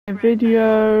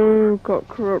video got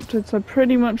corrupted, so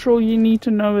pretty much all you need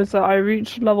to know is that I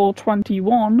reached level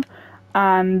 21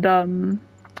 and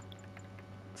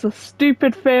it's a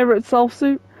stupid favorite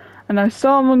self-suit, and I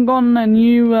still haven't gotten a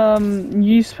new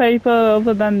newspaper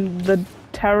other than the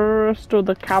terrorist or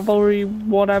the cavalry,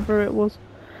 whatever it was.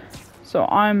 So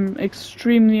I'm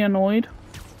extremely annoyed.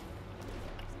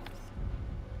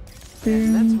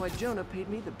 And that's why Jonah paid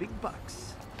me the big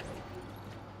bucks.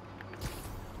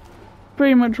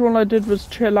 Pretty much all I did was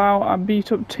chill out. I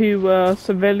beat up 2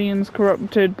 civilians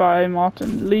corrupted by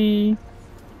Martin Lee,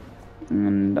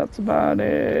 and that's about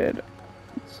it.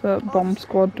 It's a bomb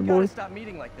squad to boy. Stop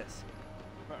meeting like this.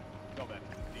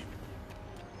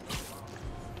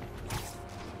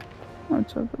 Oh,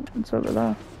 it's over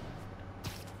there.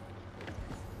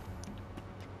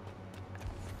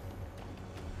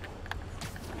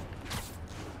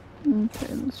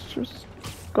 Okay, let's just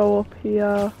go up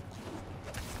here.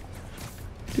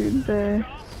 Do this.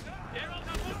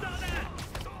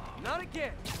 Not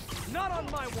again. Not on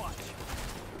my watch.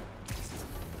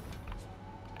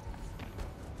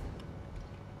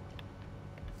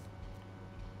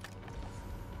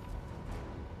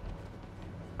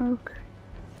 Okay.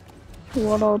 So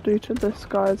what I'll do to this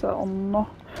guy is I'll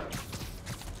not.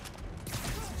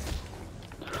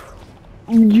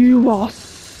 You are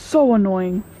so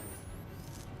annoying.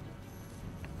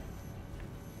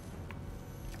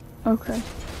 Okay.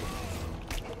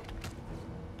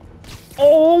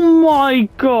 Oh my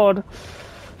god!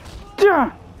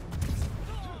 Duh!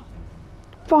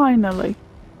 Finally.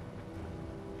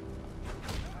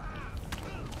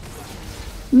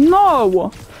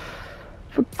 No!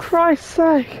 For Christ's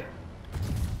sake.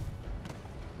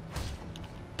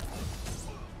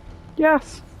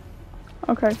 Yes.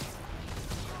 Okay.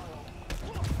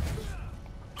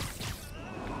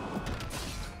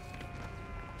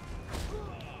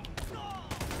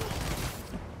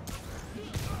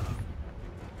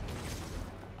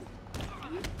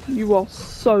 You are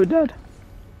so dead.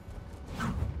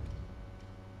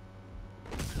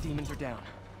 Demons are down.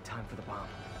 Time for the bomb.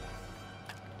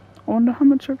 I wonder how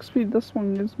much XP this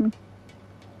one gives me.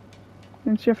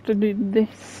 Since you have to do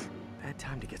this. Bad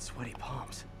time to get sweaty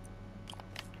palms.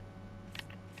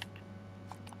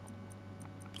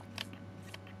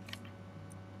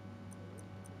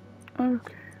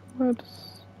 Okay, where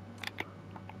does...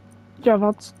 Yeah,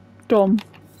 that's dumb.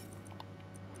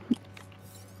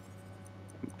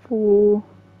 For...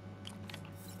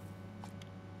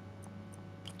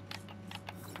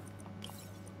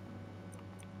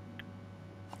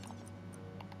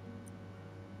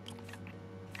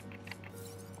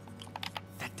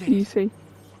 Easy.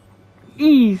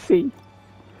 Easy!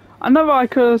 I know I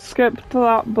could have skipped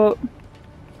that, but...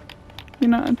 You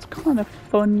know, it's kind of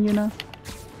fun, you know.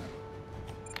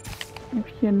 If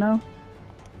you know.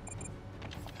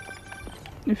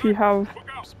 If you have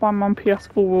Spider-Man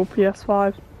PS4 or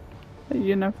PS5,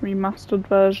 you know, remastered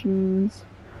versions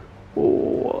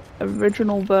or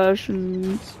original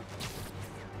versions.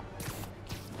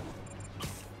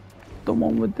 The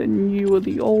one with the new or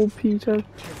the old Peter.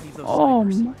 Oh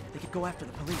my. They could go after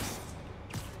the police.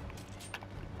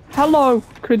 Hello!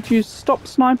 Could you stop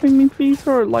sniping me please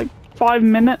for like 5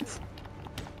 minutes?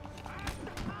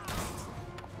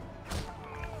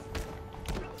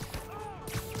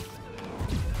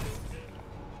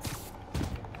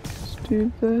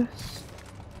 Do this,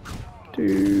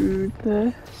 do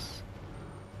this,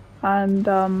 and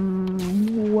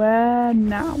where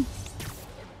now?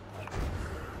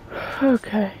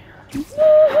 Okay.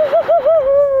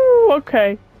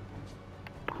 Okay.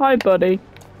 Hi buddy.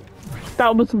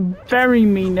 That was very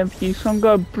mean of you, so I'm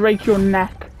gonna break your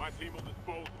neck. My team will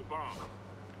dispose of the bomb.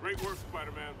 Great work,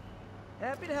 Spider-Man.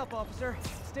 Happy to help, officer.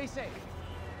 Stay safe.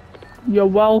 You're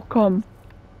welcome.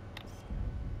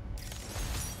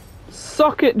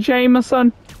 Suck it,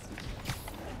 Jameson.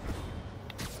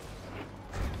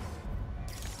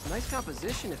 Nice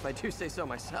composition, if I do say so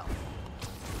myself.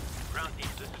 Ground team,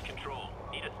 this is Control.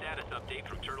 Need a status update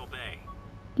from Turtle Bay.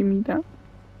 Give me that.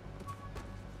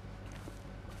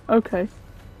 Okay.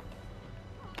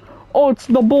 Oh, it's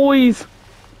the boys.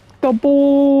 The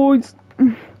boys.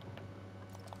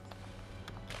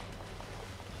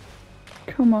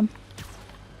 Come on.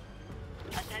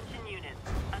 Attention units.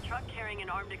 A truck carrying an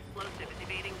armed explosive is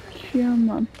evading pursuit. Yeah,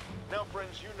 man. Now,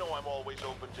 friends, you know I'm always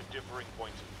open to differing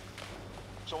points of view.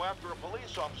 So after a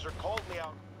police officer called me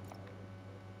out...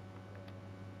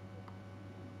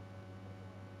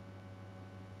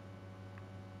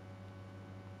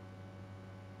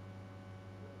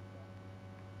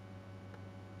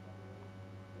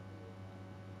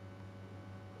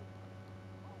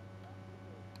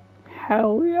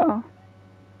 Hell yeah.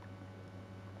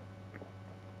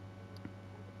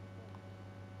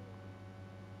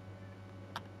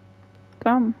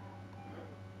 Damn.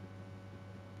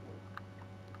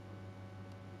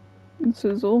 This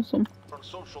is awesome. On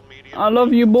social media, I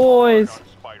love you hard boys. on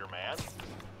Spider-Man,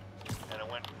 and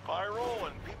it went viral,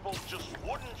 and people just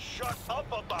wouldn't shut up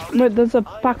about it. Wait, there's a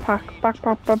I backpack. agreed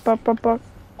Backpack.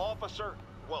 Officer,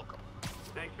 welcome.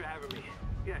 Thanks for having me.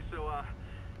 Yeah,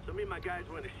 so me and my guys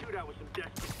went to shoot out with some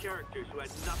desperate characters who had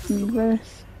nothing to lose.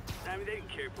 This. I mean, they didn't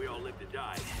care if we all lived or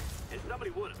died. And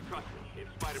somebody would have, trust me, if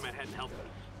Spider-Man hadn't helped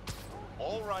us.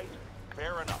 All right,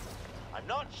 fair enough. I'm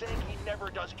not saying he never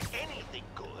does anything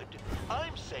good.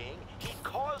 I'm saying he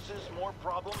causes more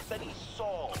problems than he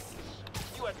solves.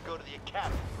 You had to go to the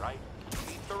academy, right?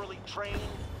 Be thoroughly trained.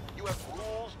 You have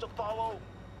rules to follow.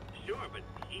 Sure, but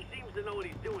he seems to know what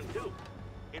he's doing, too.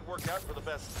 It worked out for the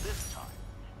best this time.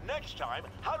 Next time,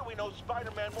 how do we know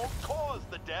Spider-Man won't cause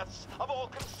the deaths of all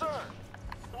concerned?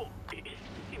 Well,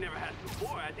 he never has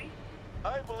before, has he?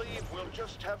 I believe we'll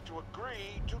just have to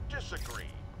agree to disagree.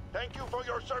 Thank you for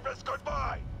your service.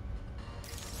 Goodbye.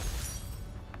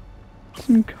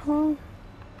 Some car.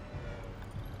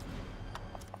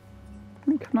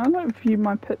 Can I like view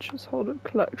my pictures? Hold up,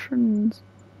 collections.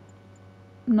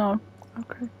 No.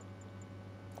 Okay.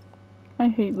 I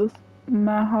hate this.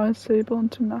 Mahai Sable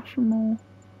International.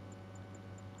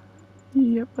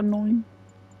 Yep, annoying.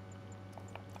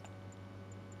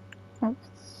 I have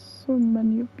so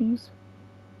many of these.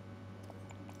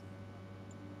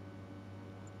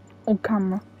 Oh,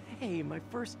 camera. Hey, my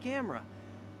first camera.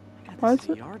 I Why got is this at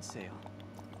a it- yard sale.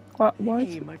 Why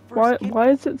Hey, is my it, first why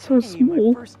is it so Hey,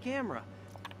 small? my first camera.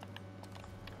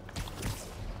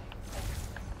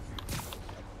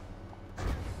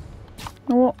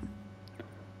 You know what?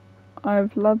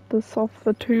 I've led this off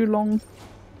for too long.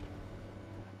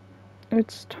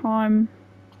 It's time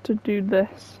to do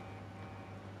this.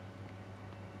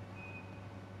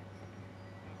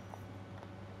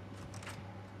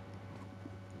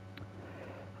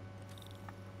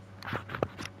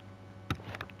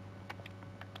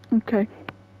 Okay.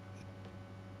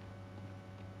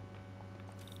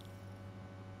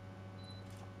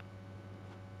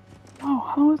 Oh,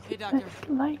 how is Hey, it Doctor. this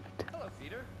late? Hello,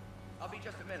 Peter. I'll be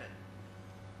just a minute.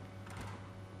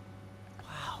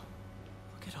 Wow.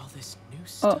 Look at all this new Oh.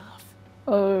 stuff.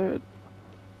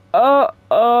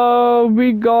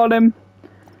 We got him.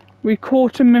 We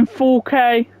caught him in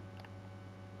 4K.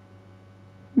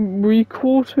 We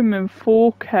caught him in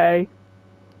 4K.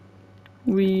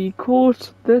 We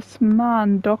caught this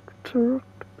man, Dr.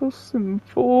 Octopus, in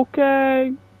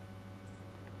 4K.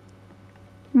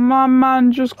 My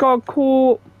man just got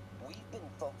caught. We've been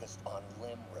focused on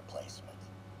limb replacement,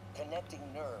 connecting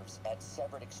nerves at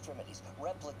severed extremities,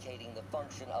 replicating the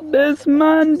function of This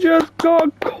man just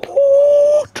got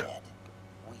caught. Instead,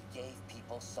 we gave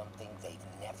people something they've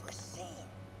never seen.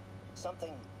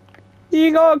 Something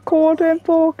He got caught in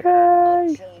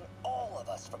 4K. unchain all of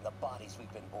us from the bodies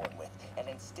we've been born with, and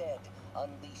instead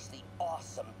unleash the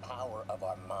awesome power of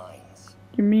our minds.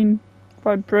 You mean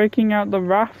by breaking out the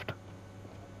raft?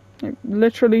 Like,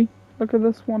 literally, look at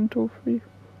this. 1, 2, 3,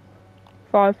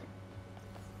 5.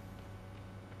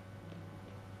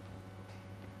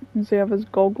 Does he have his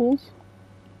goggles?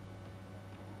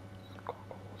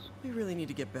 We really need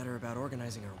to get better about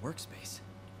organizing our workspace.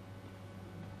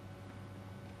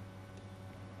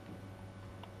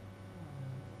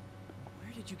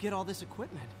 Where did you get all this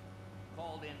equipment?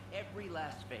 Called in every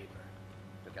last favor.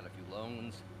 Took out a few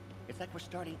loans. It's like we're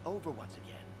starting over once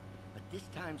again. But this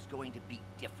time's going to be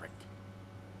different.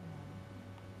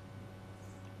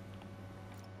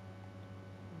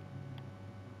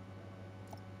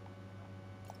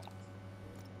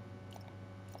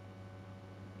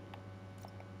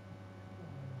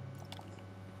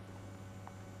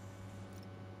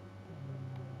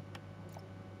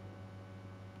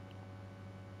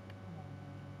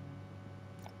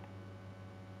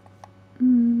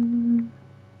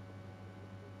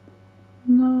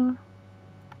 No.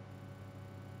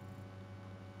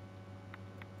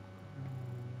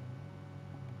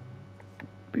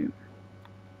 Boom.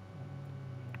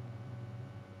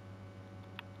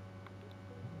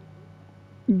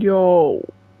 Yo.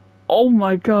 Oh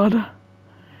my god.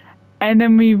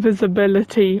 Enemy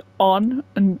visibility on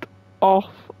and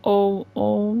off. Oh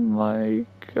my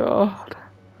god.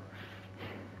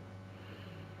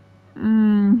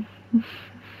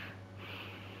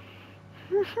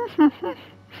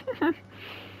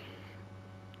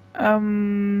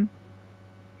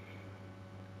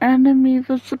 Enemy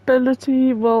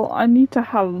visibility. Well, I need to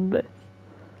have this.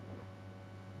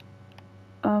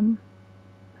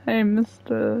 Hey,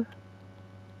 Mr.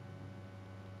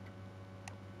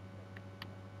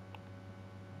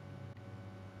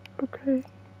 Okay.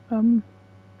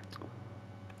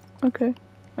 Okay.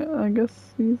 I guess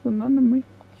he's an enemy.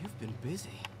 You've been busy.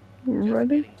 Just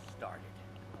Ready? getting started.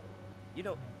 You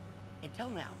know, until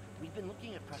now, we've been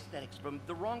looking at prosthetics from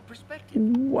the wrong perspective.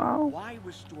 Wow. Why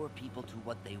restore people to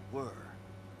what they were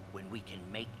when we can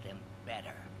make them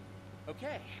better?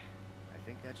 Okay, I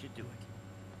think that should do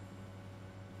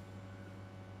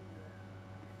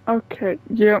it. Okay,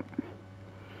 yep.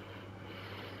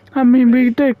 I mean,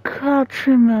 we did catch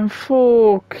him in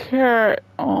 4K.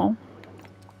 Oh.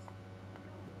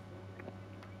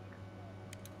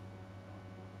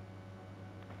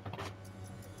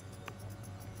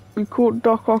 We caught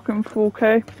Doc Ock in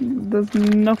 4K. There's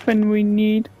nothing we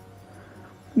need.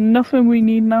 Nothing we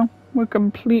need now. We're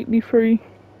completely free.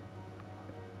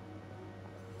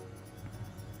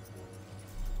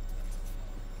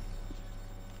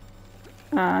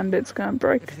 And it's gonna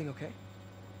break. Everything okay?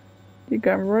 You're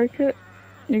gonna break it?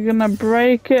 You're gonna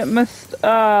break it, Mr.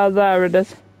 Ah, there it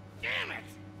is. Damn it!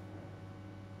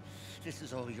 This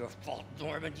is all your fault,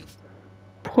 Norman. You...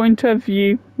 Point of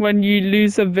view when you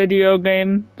lose a video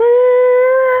game.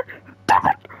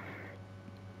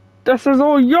 This is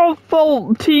all your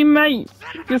fault, teammate!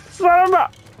 You son of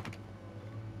a...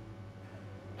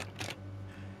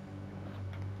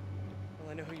 Well,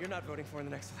 I know who you're not voting for in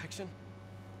the next election.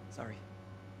 Sorry.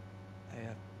 I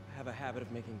have a habit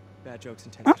of making bad jokes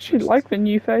in tense I actually like the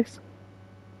new face.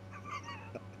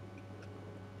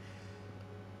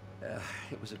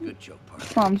 It was a good joke, partner.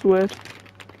 Sounds weird.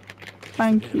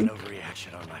 Thank you. An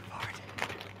overreaction on my part.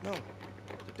 No,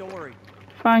 don't worry.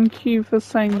 Thank you for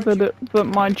saying that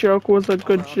my joke was a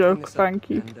good I'll clean joke. this up Thank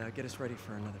you. And get us ready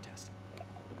for another test.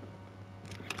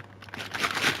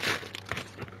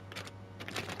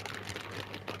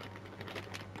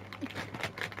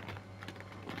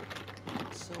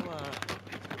 So,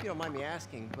 hope you don't mind me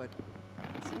asking, but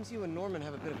it seems you and Norman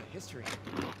have a bit of a history.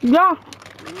 Yeah.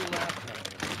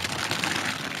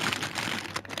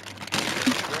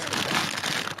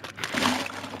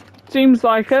 Seems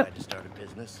like it. Decided to start a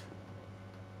business.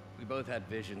 We both had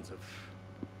visions of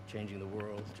changing the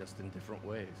world, just in different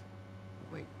ways.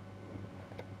 Wait,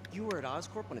 you were at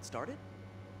Oscorp when it started?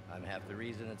 I'm half the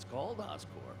reason it's called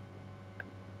Oscorp.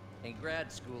 In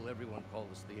grad school, everyone called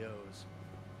us the O's.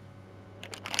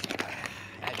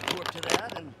 Add Corp to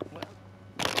that, and, well,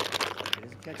 it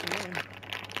is a catchy name.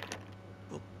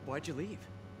 Well, why'd you leave?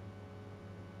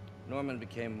 Norman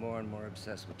became more and more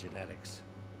obsessed with genetics.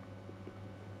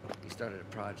 He started a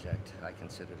project I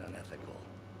considered unethical.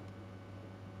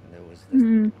 And there was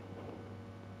this...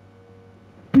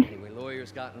 Anyway,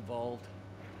 lawyers got involved.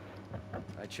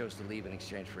 I chose to leave in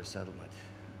exchange for a settlement.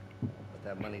 But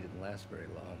that money didn't last very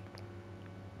long.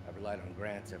 I've relied on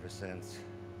grants ever since.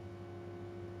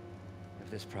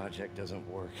 If this project doesn't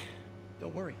work...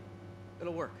 Don't worry.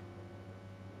 It'll work.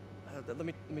 Let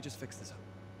me just fix this up.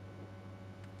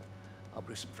 I'll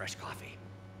brew some fresh coffee.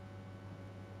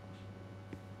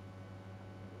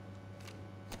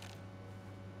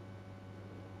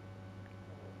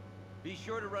 Be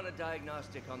sure to run a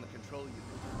diagnostic on the control unit.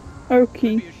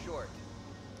 Okay. Could be a short.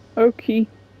 Okay.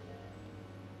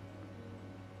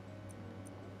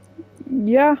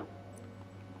 Yeah.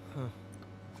 Huh.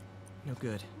 No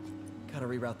good. Gotta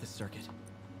reroute this circuit.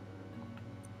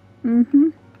 Mm-hmm.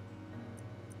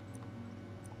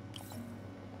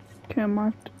 Okay, I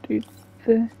might have to do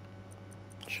this.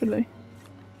 Actually.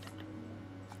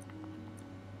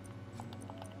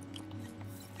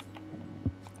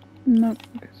 No,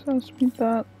 because it has to be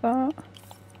that.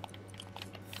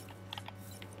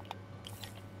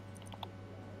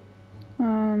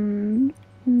 And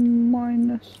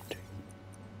 -2.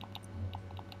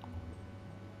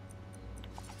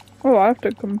 Oh, I have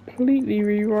to completely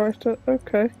rewrite it.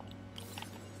 Okay.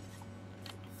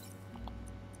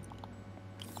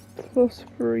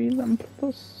 +3, then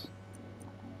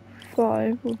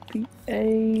 +5 would be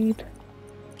 8.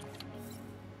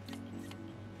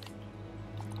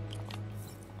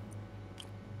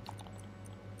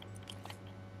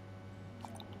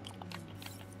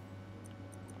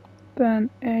 Then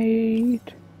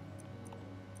 8.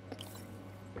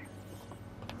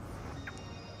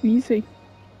 Easy.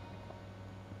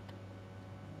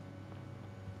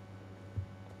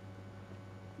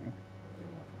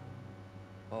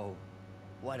 Oh,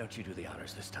 why don't you do the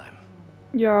honors this time?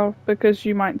 Yeah, because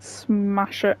you might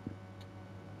smash it.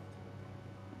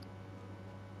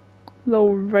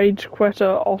 Little rage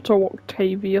quitter Otto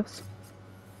Octavius.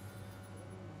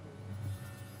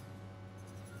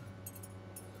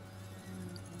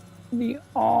 The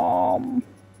arm.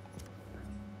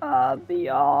 The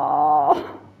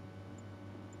arm.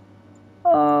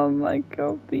 Oh my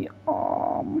god, the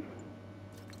arm.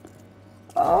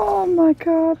 Oh my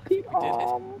god, the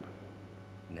arm.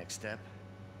 Next step,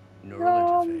 neural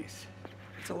Um, interface.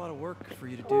 It's a lot of work for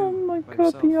you to do Oh my by god,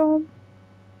 yourself. the arm.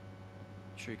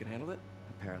 Sure you can handle it?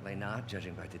 Apparently not,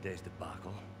 judging by today's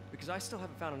debacle. Because I still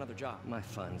haven't found another job. My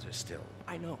funds are still...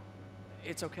 I know.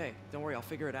 It's okay. Don't worry, I'll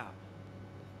figure it out.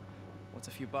 What's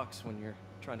a few bucks when you're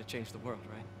trying to change the world,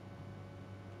 right?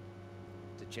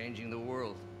 to changing the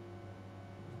world.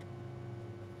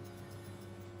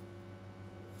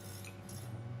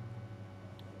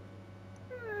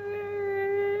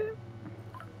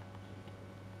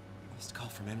 Missed call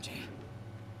from MJ.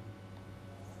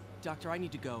 Doctor, I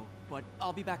need to go, but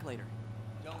I'll be back later.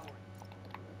 Don't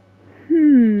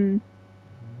worry.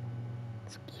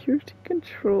 Security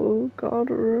control,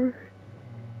 guard.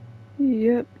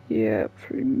 Yep,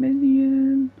 3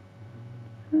 million.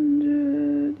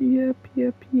 100, yep.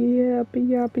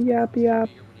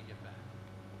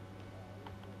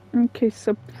 Okay,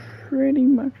 so pretty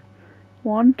much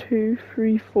 1, 2,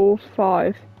 3, 4,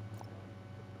 5.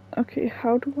 Okay,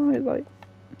 how do I like?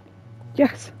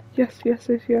 Yes,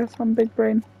 I'm big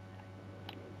brain.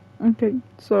 Okay,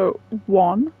 so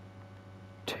 1,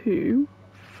 2,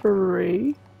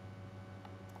 3.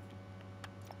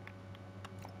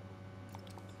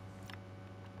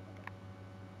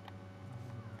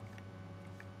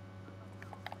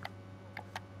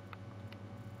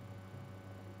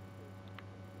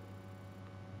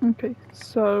 Okay,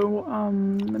 so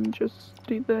let me just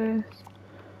do this.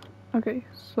 Okay,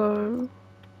 so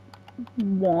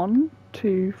 1,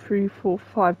 2, 3, 4,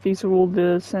 5. These are all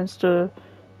the Sinister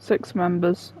 6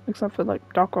 members, except for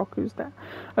like Dark Rock who's there.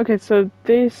 Okay, so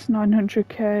this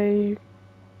 900k,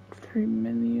 3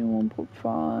 million,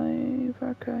 1.5.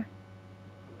 Okay,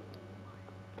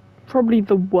 probably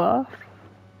the worth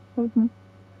of them.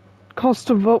 Cost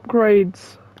of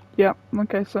upgrades. Yep,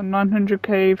 okay, so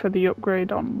 900k for the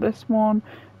upgrade on this one,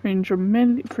 3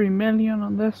 million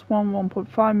on this one,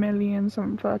 1.5 million,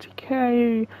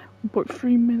 730k,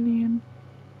 1.3 million.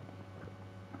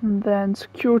 And then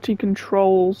security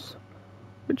controls,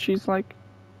 which he's like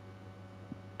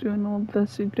doing all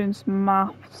this, he's doing some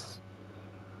maths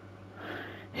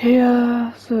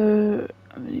here, so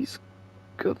he's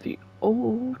got the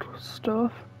old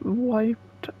stuff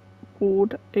wiped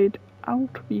board it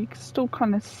out, but you can still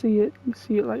kind of see it. You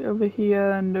see it like over here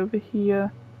and over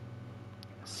here.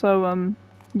 So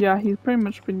yeah, he's pretty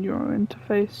much been Euro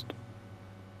interfaced.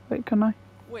 Wait, can I?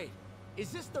 Wait,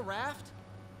 is this the raft?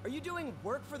 Are you doing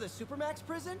work for the Supermax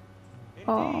prison?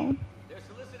 Oh. They're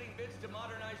soliciting bids to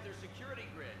modernize their security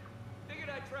grid. Figured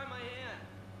I'd try my hand.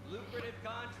 Lucrative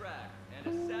contract and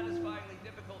a satisfyingly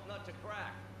difficult nut to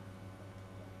crack.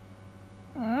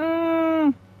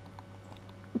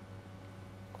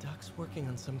 Doc's working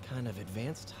on some kind of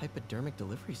advanced hypodermic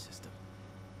delivery system.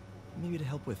 Maybe to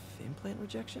help with implant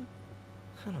rejection?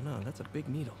 I don't know, that's a big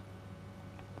needle.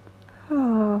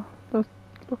 That's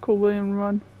Uncle William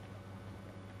run.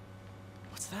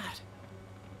 What's that?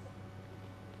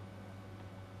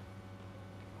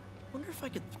 Wonder if I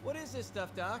could... What is this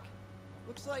stuff, Doc?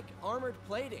 Looks like armored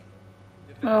plating.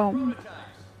 Oh.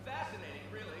 Prototypes. Fascinating,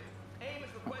 really. AIM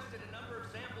has requested a number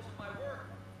of samples of my work.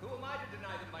 Who am I to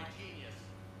deny them my genius?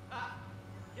 Ah,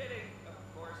 kidding,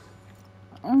 of course.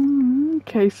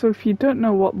 Okay, so if you don't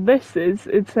know what this is,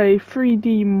 it's a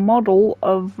 3D model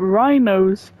of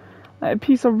Rhino's, a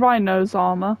piece of Rhino's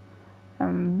armor.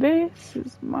 And this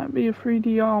might be a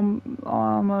 3D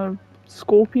armor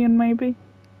Scorpion, maybe?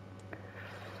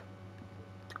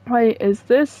 Wait, is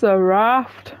this a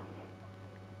raft?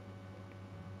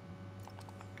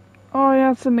 Oh, he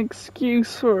has an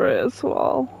excuse for it as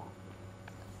well.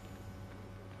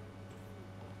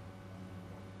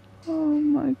 Oh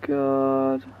my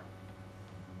god.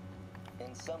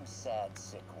 In some sad,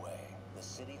 sick way, the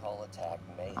City Hall attack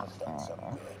may have done some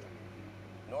good.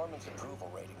 Norman's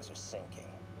approval ratings are sinking.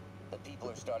 The people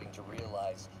are starting to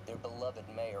realize their beloved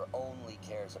mayor only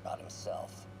cares about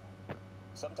himself.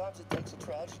 Sometimes it takes a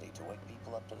tragedy to wake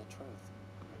people up to the truth.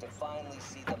 To finally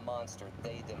see the monster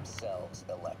they themselves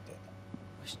elected.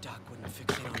 Wish Doc wouldn't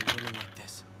fixate on women like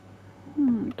this.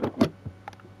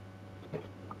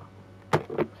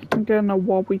 I'm getting a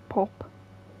wobbly pop.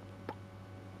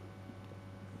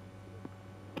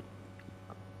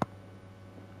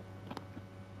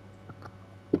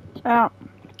 Ah.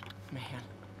 Man,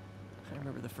 I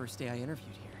remember the first day I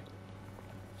interviewed here.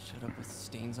 Showed up with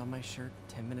stains on my shirt,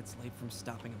 10 minutes late from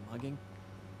stopping a mugging.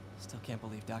 Still can't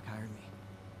believe Doc hired me.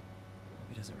 Hope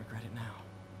he doesn't regret it now.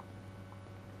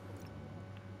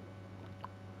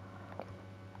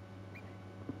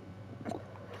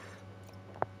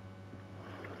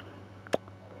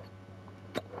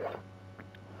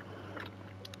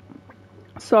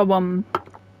 So,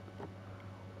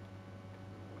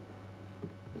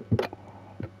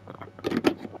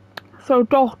 So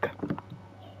Doc.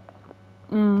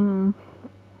 Mm.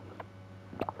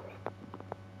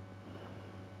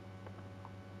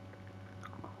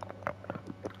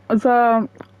 Is there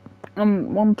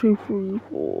 1, 2, 3,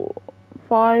 4,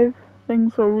 5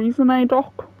 things for a reason, eh,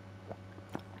 Doc?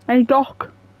 Hey,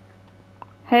 Doc.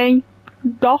 Hey,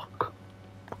 Doc.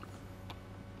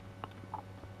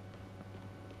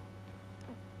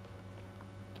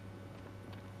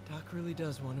 Doc really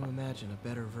does want to imagine a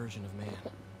better version of man.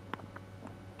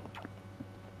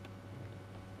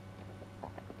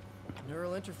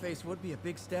 Neural interface would be a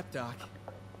big step, Doc.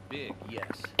 Big,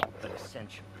 yes, but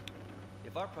essential.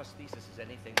 If our prosthesis is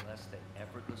anything less than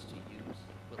effortless to use,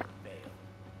 we'll fail.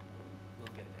 We'll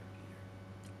get there, Peter.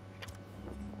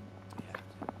 We have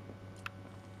to.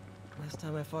 Last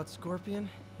time I fought Scorpion,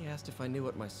 he asked if I knew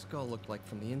what my skull looked like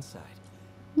from the inside.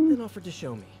 Then offered to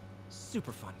show me.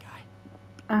 Super fun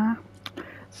guy.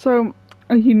 So,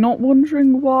 are you not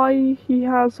wondering why he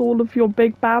has all of your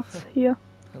big bads here?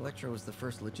 Electro was the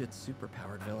first legit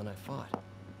superpowered villain I fought.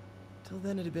 Till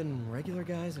then it had been regular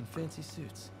guys in fancy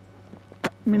suits. I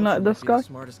mean, like this guy? The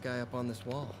smartest guy up on this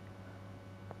wall.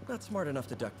 Not smart enough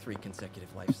to duck 3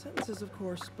 consecutive life sentences, of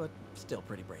course, but still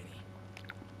pretty brainy.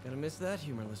 Gonna miss that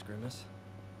humorless grimace.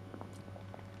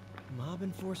 Mob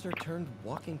enforcer turned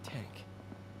walking tank.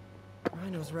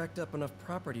 Rhino's racked up enough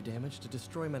property damage to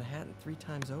destroy Manhattan 3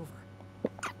 times over.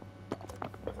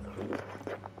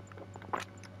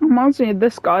 Reminds me of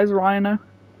this guy's Rhino.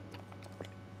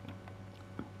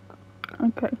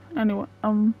 Okay, anyway,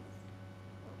 oh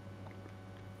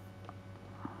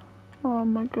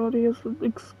my god, he has an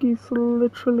excuse for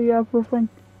literally everything.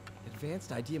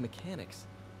 Advanced idea mechanics.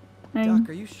 AIM. Doc,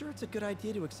 are you sure it's a good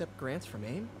idea to accept grants from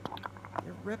AIM?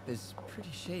 Your rep is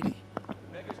pretty shady.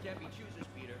 Beggars can't be choosers,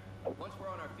 Peter. Once we're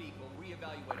on our feet, we'll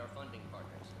reevaluate our funding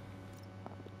partners.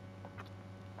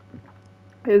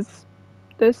 Is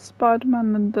this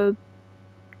Spider-Man and the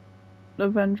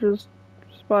Avengers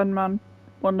Spider-Man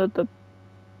one of the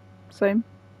same?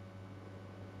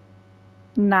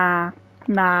 Nah.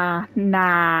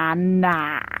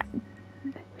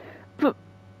 But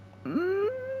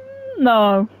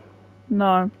no.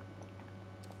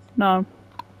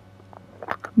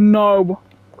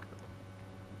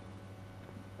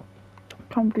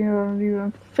 Can't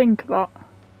even think that.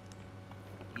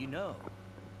 You know,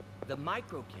 the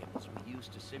microcables we use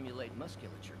to simulate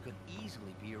musculature could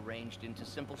easily be arranged into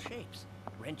simple shapes.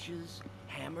 Wrenches,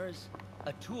 hammers,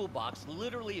 a toolbox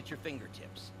literally at your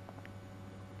fingertips.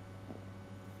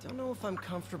 Don't know if I'm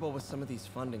comfortable with some of these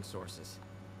funding sources.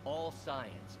 All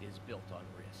science is built on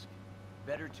risk.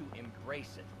 Better to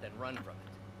embrace it than run from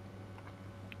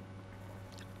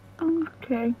it.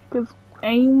 Okay, because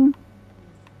AIM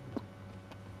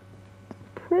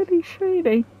pretty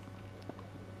shady.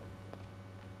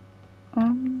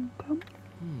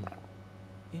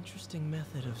 Interesting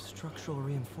method of structural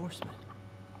reinforcement.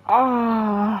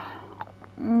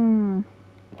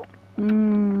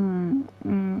 In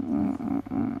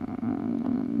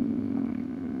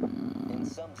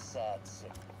some sad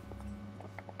sick.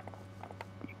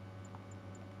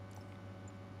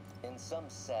 In some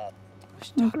sad.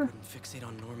 Wish Doc wouldn't fixate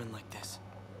on Norman like this.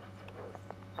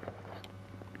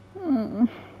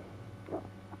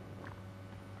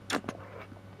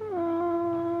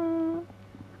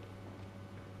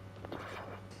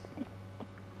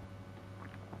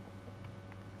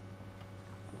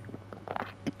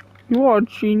 You are a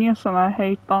genius and I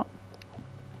hate that.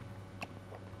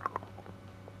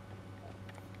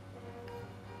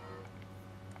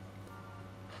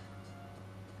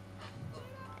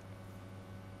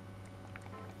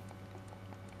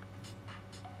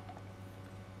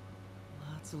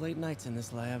 Lots of late nights in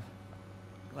this lab.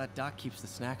 Glad Doc keeps the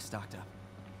snacks stocked up.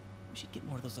 We should get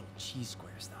more of those little cheese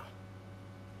squares, though.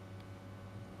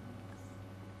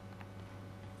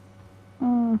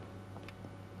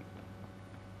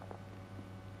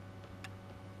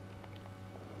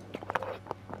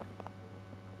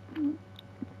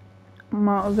 I'm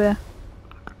out of here.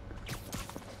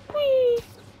 Whee!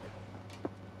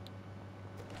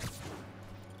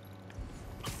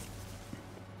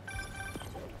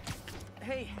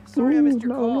 Hey, sorry I missed your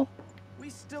no. call. We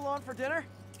still on for dinner?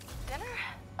 Dinner?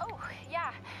 Oh,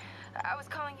 yeah. I was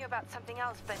calling you about something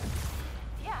else, but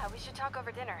yeah, we should talk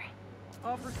over dinner.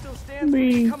 Offer still stands.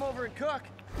 We can come over and cook.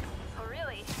 Oh,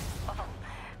 really? Well,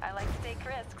 I like to take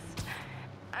risks.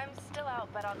 I'm still out,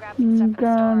 but I'll grab some stuff in the store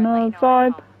and let you know when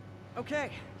I'm home.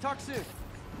 Okay, talk soon.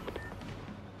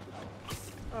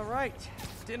 All right,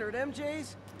 dinner at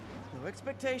MJ's. No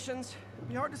expectations. It'd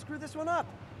be hard to screw this one up.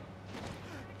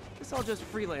 Guess I'll just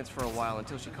freelance for a while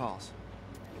until she calls.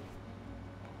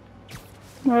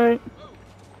 Right.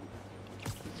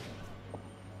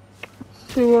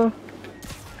 to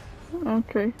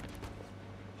okay.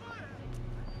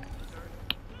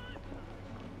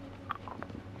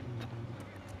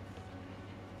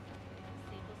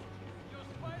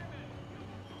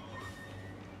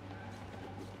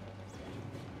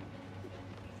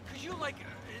 Could you, like,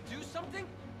 do something?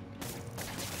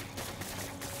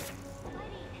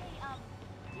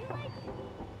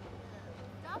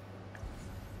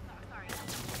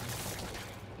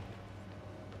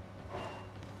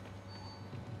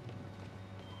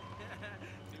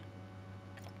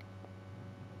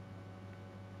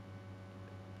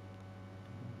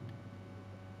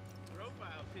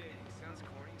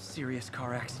 Serious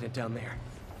car accident down there.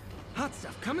 Hot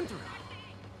stuff coming through.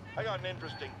 I got an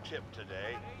interesting tip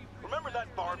today. Remember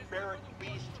that barbaric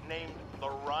beast named the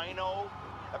Rhino?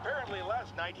 Apparently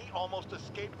last night he almost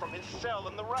escaped from his cell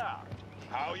in the raft.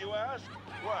 How, you ask?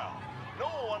 Well, no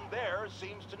one there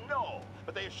seems to know,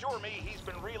 but they assure me he's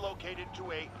been relocated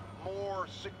to a more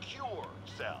secure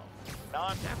cell.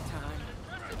 Not Nap time.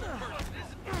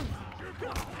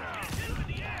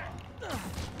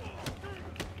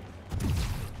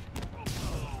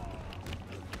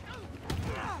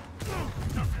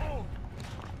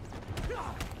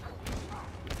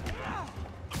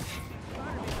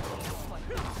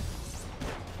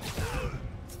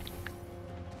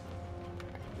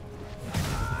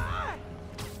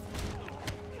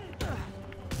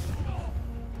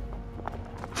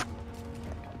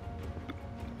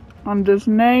 And his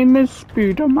name is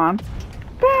Spider-Man.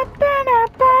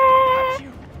 Got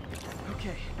you.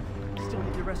 Okay. Still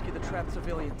need to rescue the trapped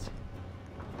civilians.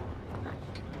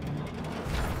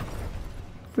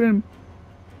 Boom.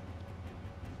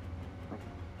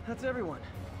 That's everyone.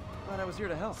 Glad I was here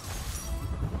to help.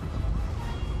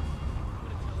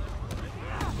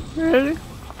 Really?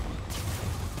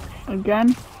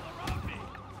 Again?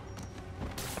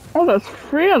 Oh, there's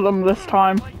 3 of them this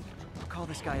time. I'll call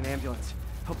this guy an ambulance.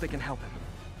 Hope they can help him.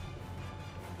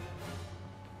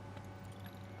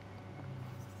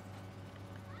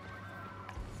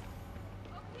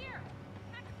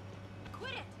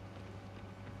 Quit it!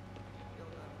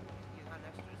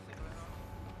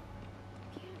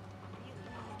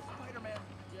 Spider-Man.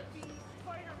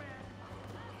 Spider-Man.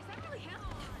 Is that really him?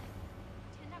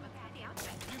 Pretend I'm a bad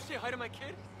outfit. You say hi to my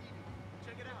kid?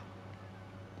 Check it out.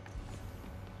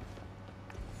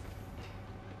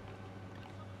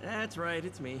 That's right,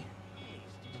 it's me.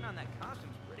 Stitching on that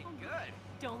costume's pretty good.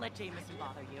 Don't let Jameson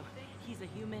bother you. He's a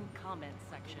human comment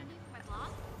section. My boss?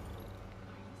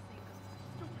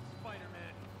 Stupid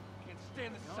Spider-Man. Can't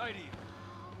stand the sight of you.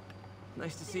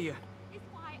 Nice to see you. Is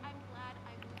why I'm glad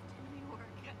I moved to New York.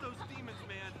 Get those demons,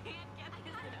 man. Can't get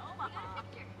this in Omaha.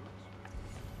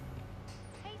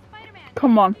 Hey, Spider-Man.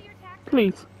 Come on. do your taxes.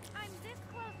 Please. I'm this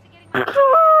close to getting my... Sorry,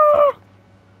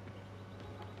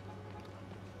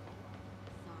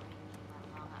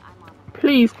 I'm on the...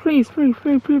 Please, please, please,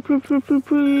 please, please, please, please, please,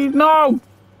 please. No!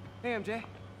 Hey, MJ.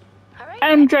 All right,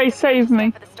 MJ, save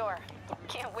me. for the store.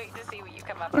 Can't wait to see what you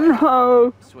come up with.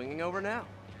 No. Swinging over now.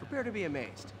 Prepare to be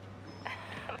amazed.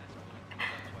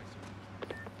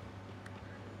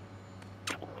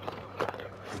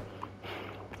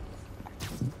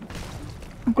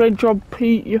 Great job,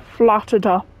 Pete. You flattered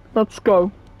her. Let's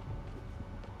go.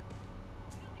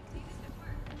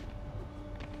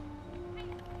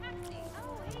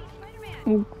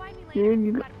 Oh, yeah,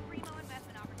 you got...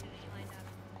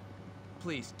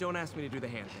 Please, don't ask me to do the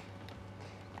hand thing.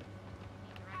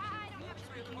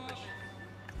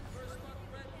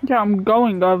 Yeah, I'm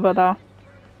going over there.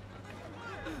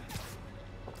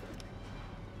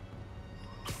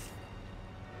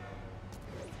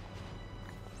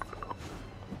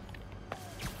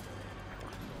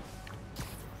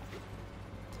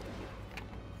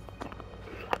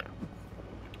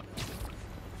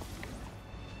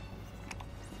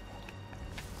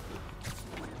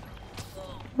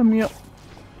 Let me up.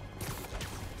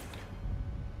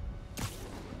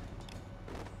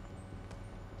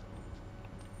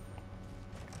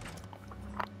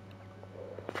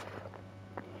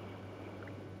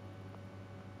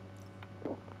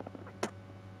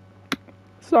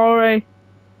 Sorry.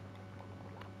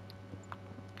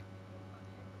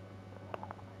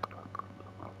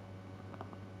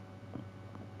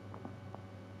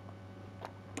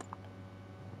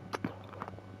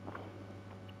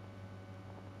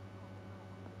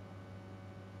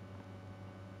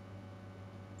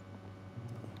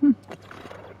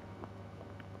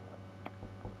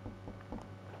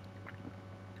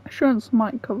 Insurance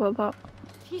might cover that.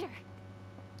 Peter.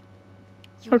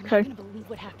 You're Okay. not gonna believe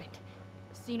what happened.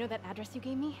 So you know that address you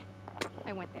gave me?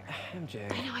 I went there.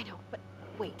 MJ, I know, but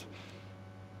wait.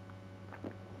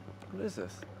 what is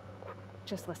this?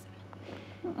 Just listen.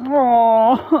 Oh.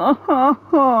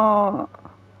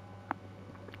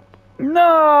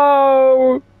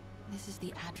 No. This is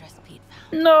the address Pete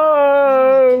found.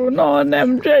 No, not an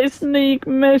MJ sneak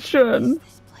mission.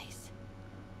 This place.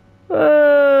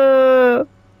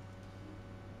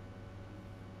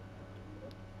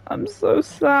 I'm so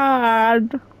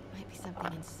sad. Might be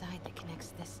something inside that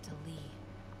connects this to Lee.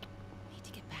 Need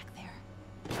to get back there.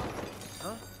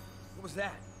 Huh? What was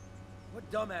that? What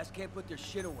dumbass can't put their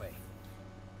shit away?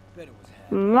 Bet it was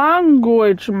Hap.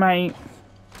 Language, mate.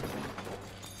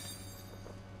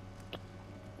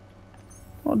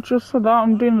 Well, just for that,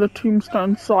 I'm doing the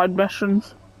Tombstone side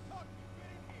missions.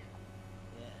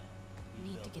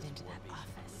 Need to get into that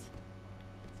office.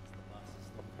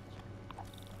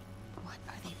 What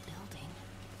are they building?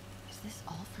 Is this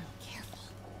all for careful?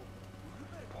 You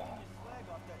better clean your flag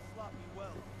off that sloppy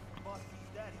well. Boss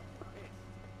sees that, he'll be pissed.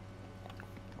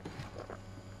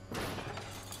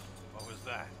 What was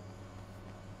that?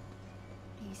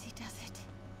 Easy does it.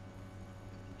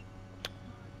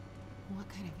 What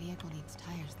kind of vehicle needs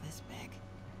tires this big?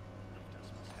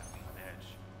 Dust must have me on edge.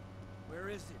 Where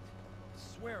is it? I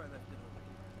swear I left it over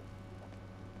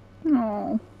here.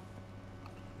 No.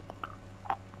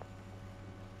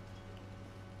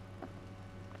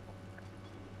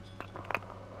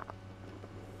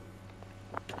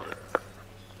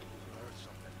 Heard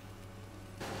something.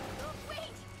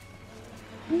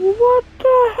 What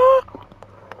the heck?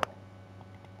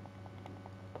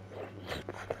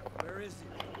 Where is it?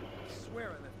 I swear I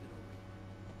left it over here.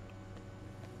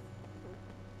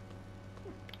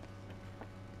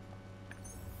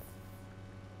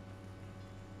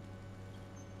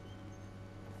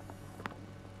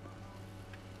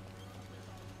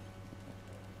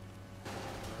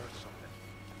 Heard something.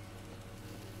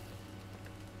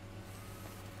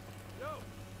 Yo,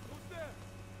 who's there?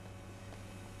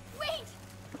 Wait!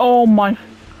 Oh my.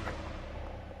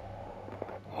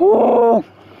 Oh.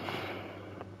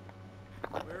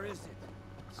 Where is it?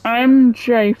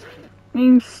 MJ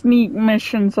sneak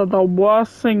missions are the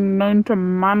worst thing known to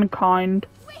mankind.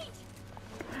 Wait!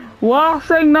 Worst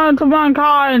thing known to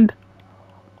mankind.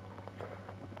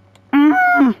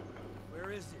 Mm.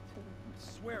 Where is it? I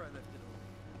swear I left it over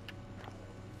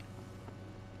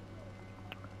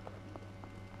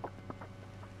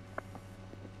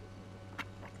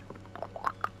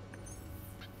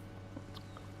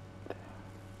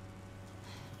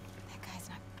That guy's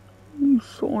not. You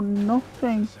saw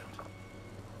nothing.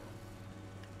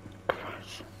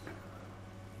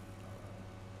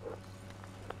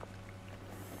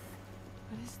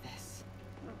 What is this?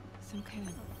 Some kind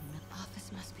of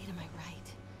office must be to my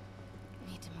right.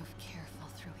 Need to move careful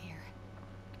through here.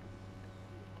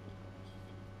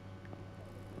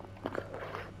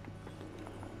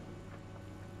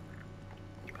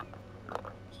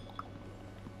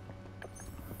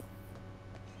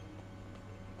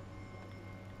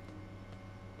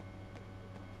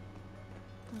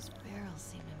 Those barrels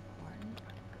seem important.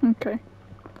 Okay.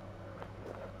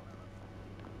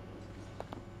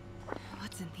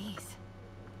 What's in these?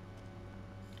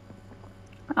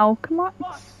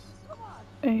 Alchemites.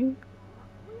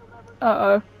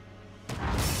 Uh-oh.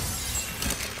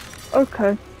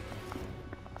 Okay.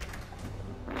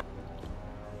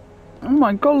 Oh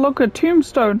my god, look at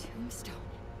Tombstone. Tombstone.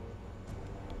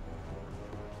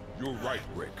 You're right,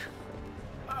 Rick.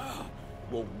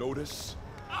 Won't notice?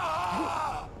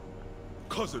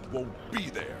 Cause it won't be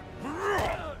there.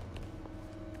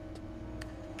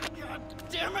 God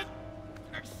damn it!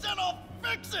 I said I'll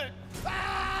fix it!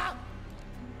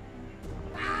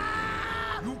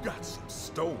 You got some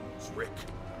stones, Rick.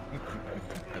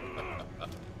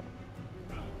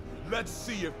 Let's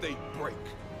see if they break.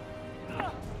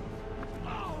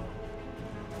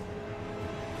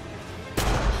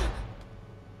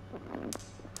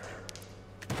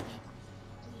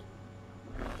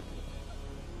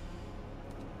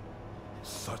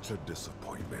 Such a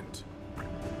disappointment.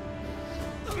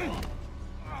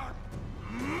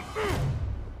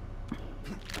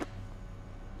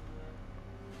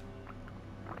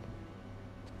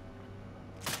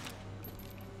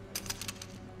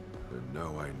 And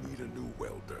now I need a new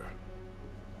welder.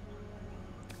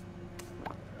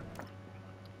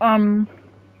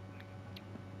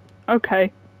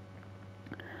 Okay.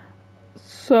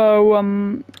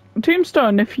 So,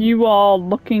 Tombstone, if you are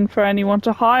looking for anyone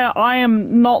to hire, I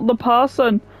am not the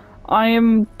person. I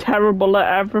am terrible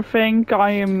at everything.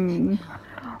 I am...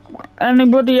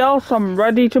 Anybody else, I'm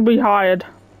ready to be hired.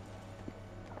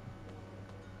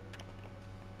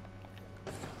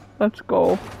 Let's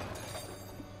go.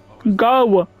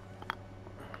 Go!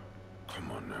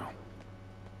 Come on now.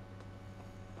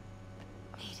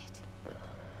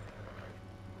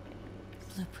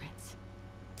 Blueprints.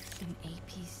 An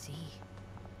APC.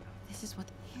 This is what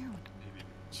here.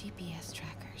 GPS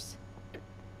trackers.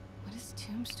 What is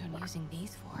Tombstone using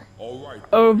these for? All right.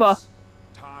 Over. boys.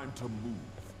 Time to move.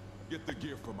 Get the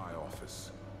gear from my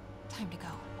office. Time to go.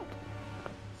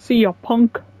 See ya,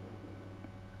 punk.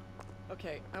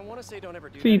 Okay, I want to say don't ever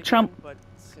do See you, that chump. again, but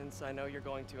since I know you're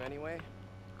going to anyway,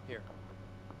 here.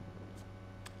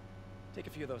 Take a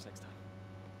few of those next time.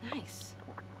 Nice.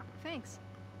 Thanks.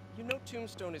 You know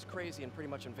Tombstone is crazy and pretty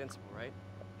much invincible, right?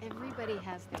 Everybody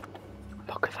has them.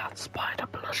 Look at that spider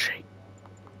plushie.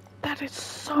 That is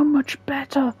so much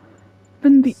better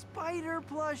than the... Spider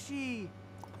plushie!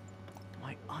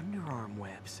 My underarm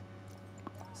webs.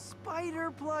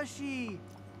 Spider plushie!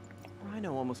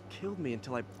 Rhino almost killed me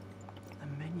until I... The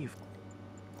menu...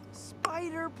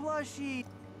 Spider plushie!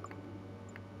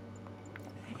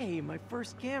 Hey, my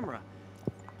first camera.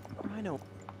 Rhino...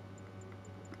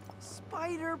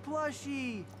 Spider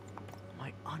plushie!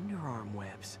 My underarm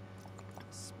webs.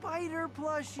 Spider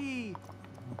plushie!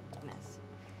 Mess.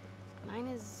 Mine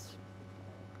is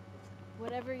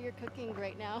whatever you're cooking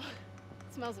right now.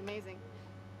 It smells amazing.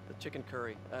 The chicken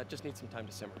curry. Just needs some time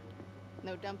to simmer.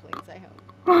 No dumplings, I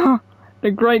hope. The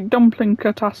great dumpling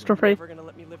You're catastrophe. never gonna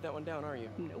let me live that one down, are you?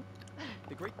 Nope.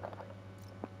 The great...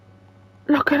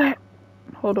 Look at it.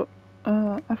 Hold up.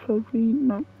 FOV,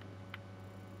 no.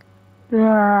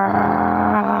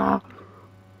 Yeah.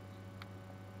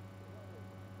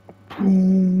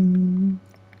 Boom.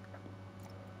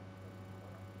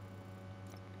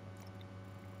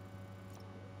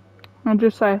 I'll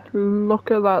just say, look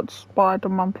at that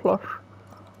Spider-Man plush.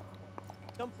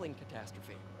 Dumpling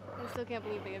catastrophe. I still can't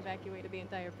believe they evacuated the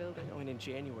entire building. I know, and in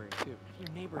January, too. Your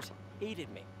neighbors hated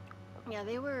me. Yeah,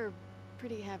 they were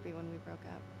pretty happy when we broke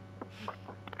up.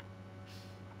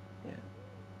 Yeah.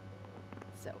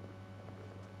 So,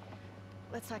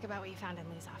 let's talk about what you found in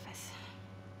Lee's office.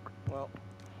 Well,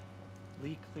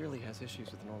 Lee clearly has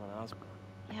issues with Norman Osborn.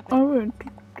 Yeah, but Oh,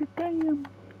 damn.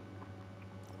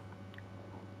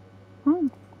 Hmm.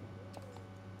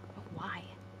 but why?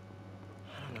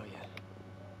 I don't know yet.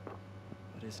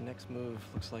 But his next move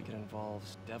looks like it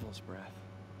involves Devil's Breath.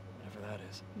 Whatever that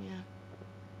is. Yeah.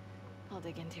 I'll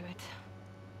dig into it.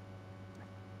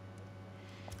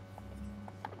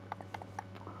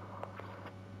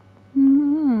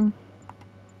 Hmm.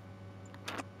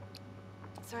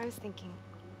 So I was thinking,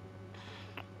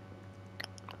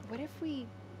 what if we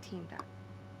teamed up?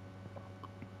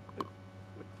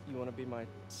 You want to be my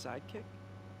sidekick?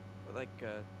 Like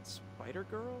a Spider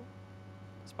Girl?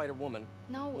 Spider Woman?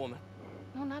 No. Woman.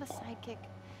 No, not a sidekick.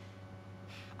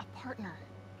 A partner.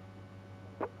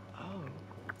 Oh.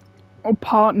 A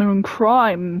partner in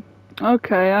crime.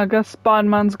 Okay, I guess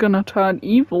Spider-Man's gonna turn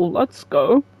evil. Let's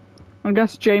go. I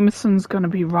guess Jameson's gonna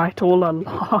be right all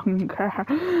along.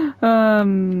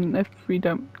 If we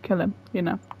don't kill him, you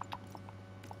know.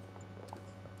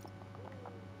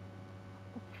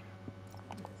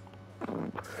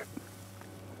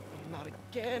 Not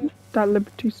again. That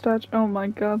Liberty statue. Oh my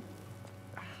god.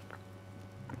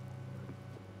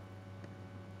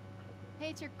 Hey,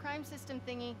 it's your crime system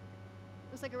thingy.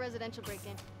 Looks like a residential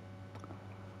break-in.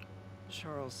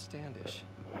 Charles Standish.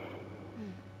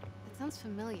 That sounds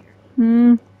familiar.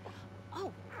 Hmm.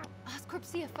 Oh, Oscorp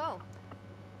CFO.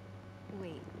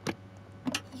 Wait.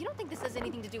 You don't think this has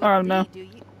anything to do with Oh, me, no. do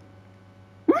you?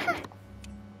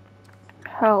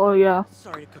 Hell yeah.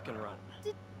 Sorry to cook and run.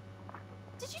 Did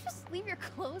you just leave your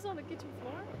clothes on the kitchen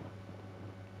floor?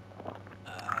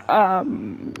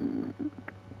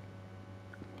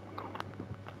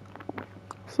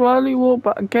 Slowly walk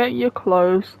back. Get your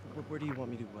clothes. Where do you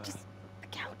want me to, Just the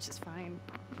couch is fine.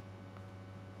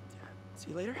 See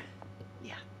you later?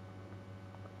 Yeah.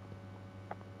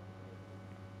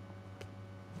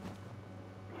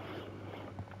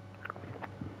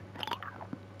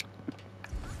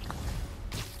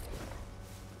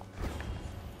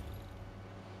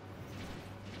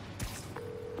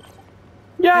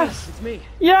 Yes! It's me.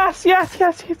 Yes, yes,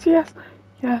 yes, yes, yes.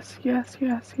 Yes, yes,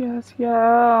 yes, yes,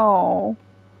 yeah.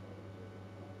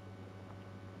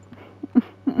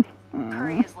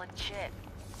 Curry is legit.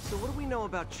 So what do we know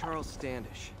about Charles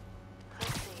Standish?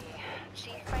 Let's see.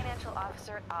 Chief Financial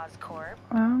Officer at Oscorp.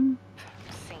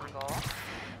 Single.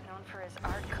 Known for his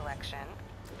art collection.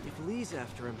 If Lee's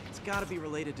after him, it's gotta be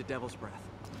related to Devil's Breath.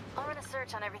 I'll run a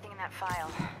search on everything in that file.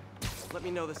 Let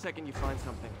me know the second you find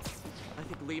something. I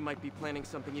think Lee might be planning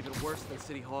something even worse than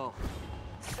City Hall.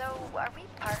 So, are we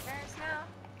partners now?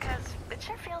 Because it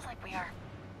sure feels like we are.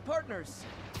 Partners!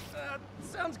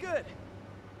 Sounds good.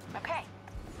 Okay.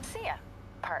 See ya,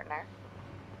 partner.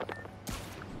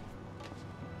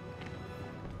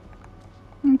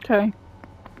 Okay.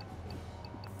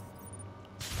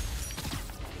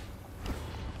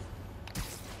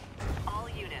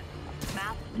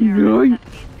 Yay. have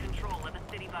seized control of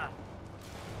a city bus.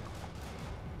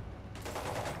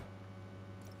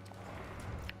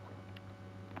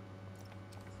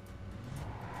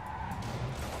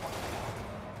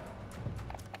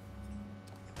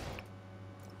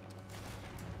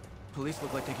 Police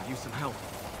look like they could use some help.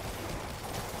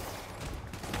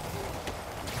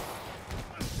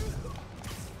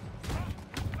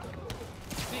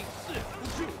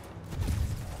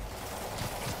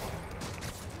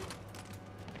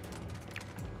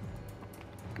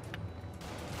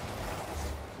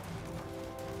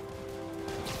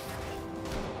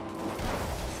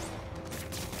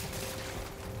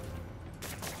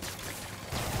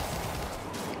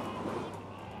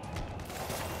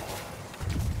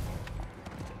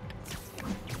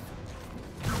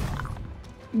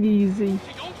 Easy.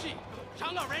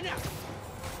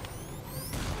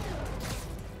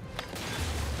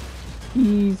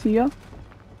 Easier.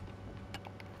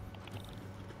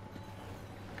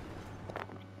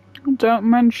 Don't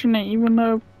mention it, even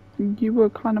though you were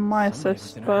kind of my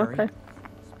assist, but okay.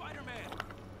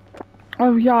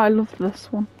 Oh yeah, I love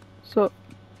this one. So.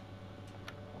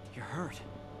 You're hurt.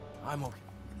 I'm okay.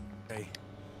 Hey.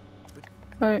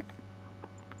 Right.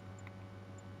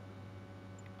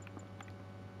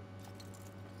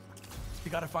 You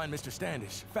gotta find Mr.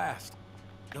 Standish, fast.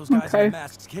 Those guys in the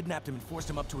masks kidnapped him and forced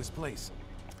him up to his place.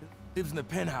 Lives in the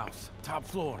penthouse, top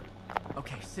floor.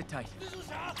 Okay, sit tight.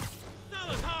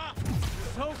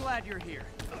 So glad you're here.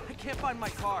 I can't find my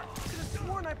car. I could have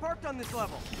sworn I parked on this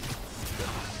level.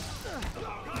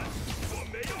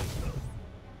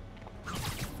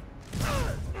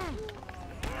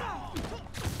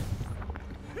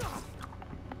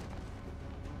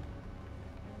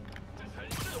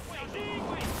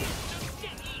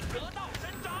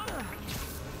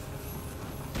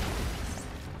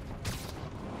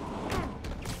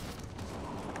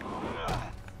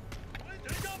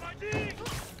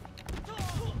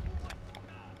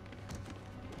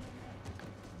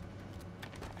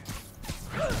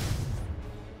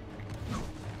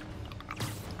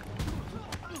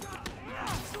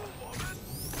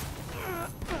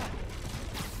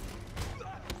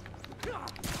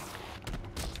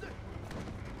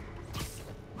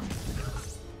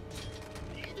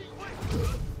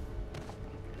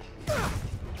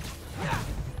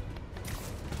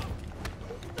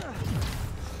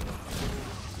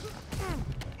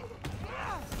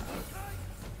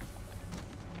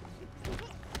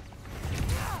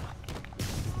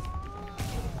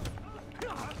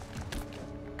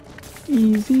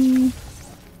 Easy.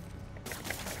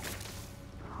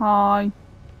 Hi.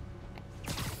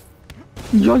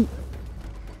 Yoink.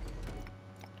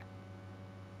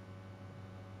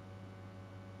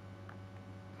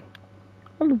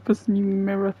 I love this new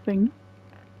mirror thing.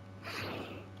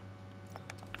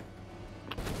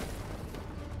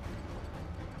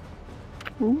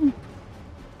 Ooh.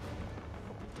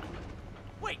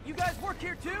 Wait, you guys work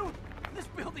here too? This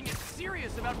building is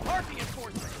serious about parking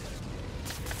enforcement.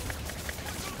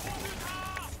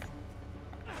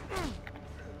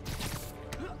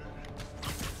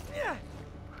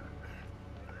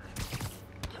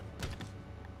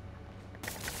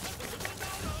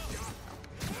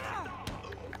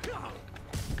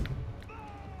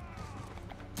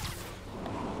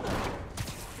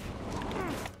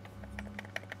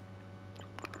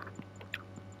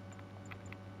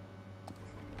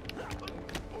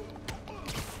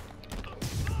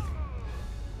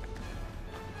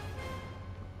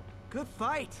 Good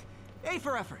fight. A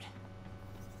for effort.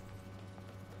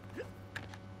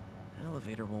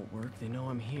 Elevator won't work. They know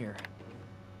I'm here.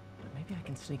 But maybe I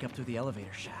can sneak up through the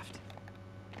elevator shaft.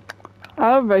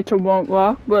 Elevator won't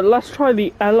work, but let's try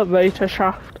the elevator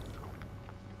shaft.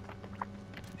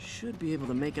 Should be able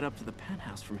to make it up to the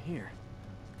penthouse from here.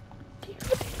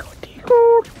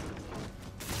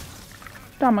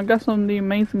 Damn, I guess I'm the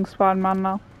amazing Spider-Man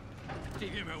now.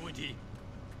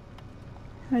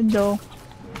 Hello.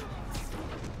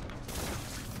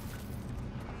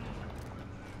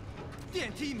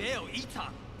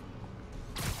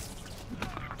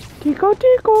 Tico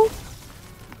Tico.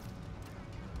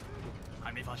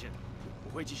 还没发现，我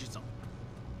会继续找。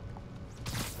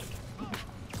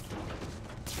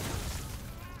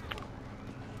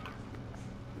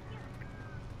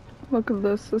 Look at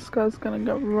this. This guy's gonna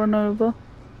get run over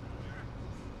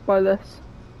by this.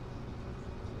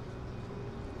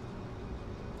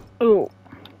 Oh.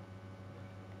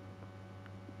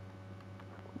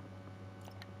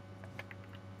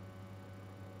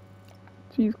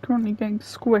 He's currently getting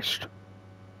squished.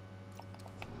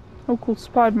 Local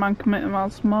Spider-Man committed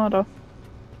mass murder.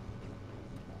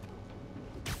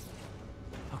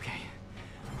 Okay,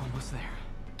 almost there.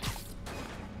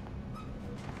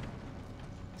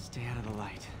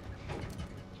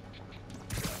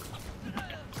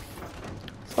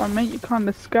 Sorry, mate, you kind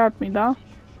of scared me there.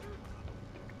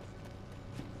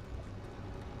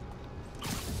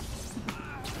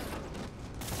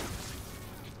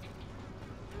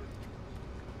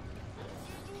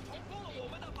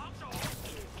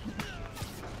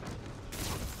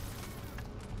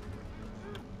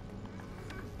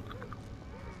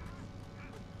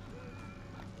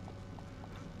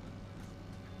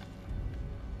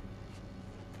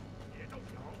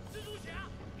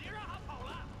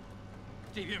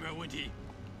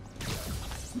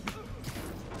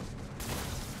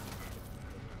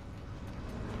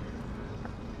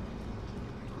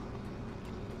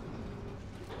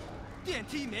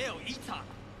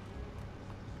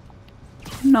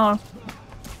 No.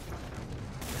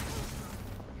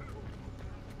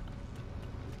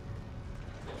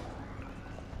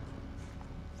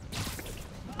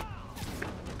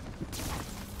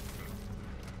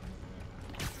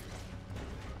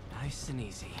 Nice and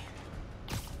easy.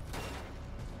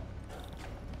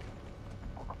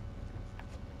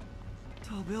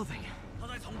 Tall building.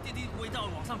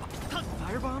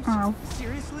 Firebombs? Ow.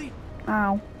 Seriously?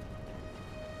 Ow.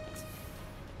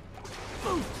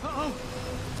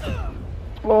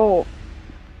 Oh.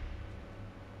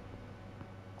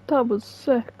 That was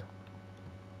sick.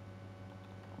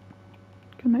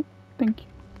 Can I? Thank you.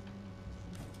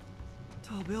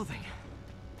 Tall building.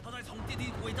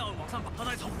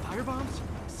 Firebombs?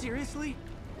 Seriously?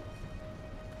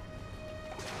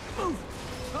 Move!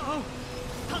 Uh-oh!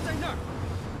 Not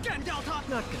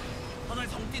good.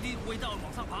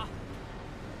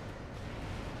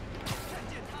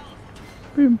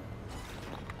 Boom.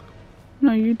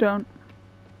 No, you don't.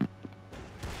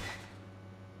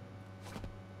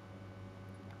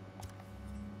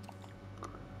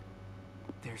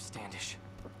 There's Standish.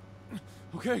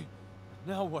 Okay,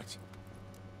 now what?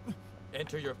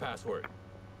 Enter your password.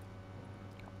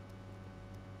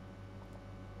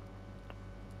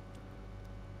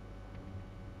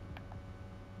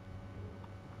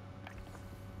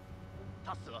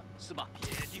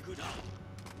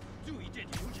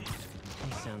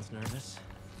 He sounds nervous.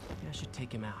 Maybe I should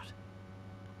take him out.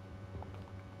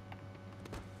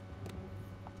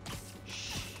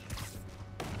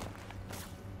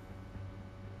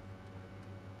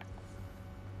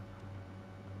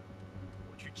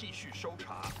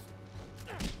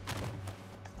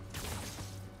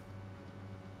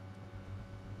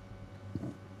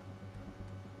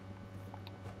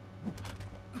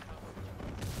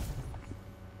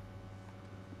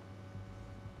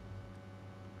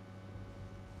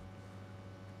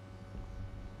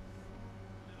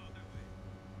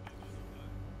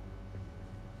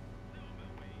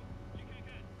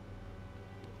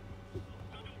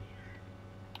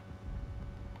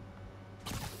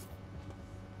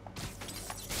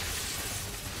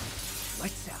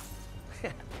 Lights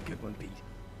out. Good one, Pete.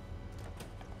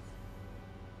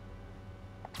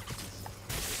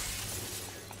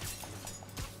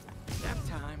 Nap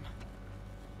time.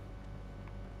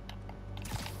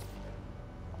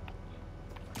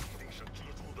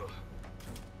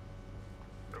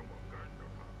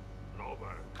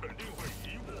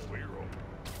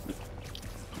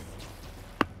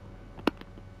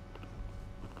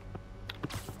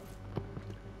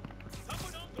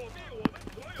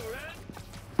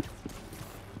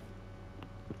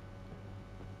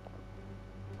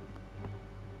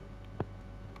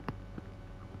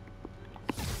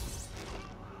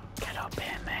 Get up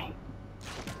here, mate.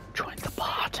 Join the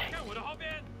party.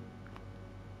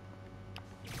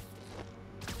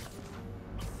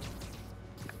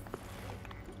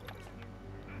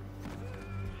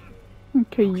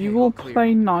 Okay, you will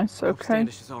play nice, okay?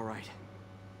 Standish is all right.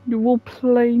 You will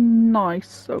play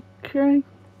nice, okay?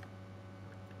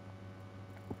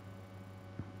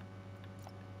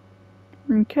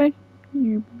 Okay,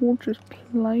 you will just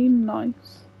play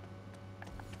nice.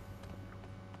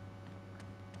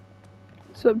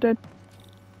 What's up, Dad?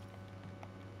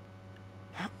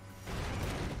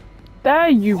 There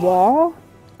you are!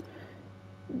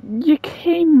 You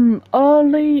came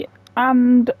early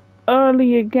and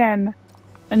early again.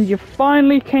 And you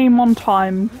finally came on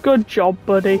time. Good job,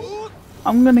 buddy.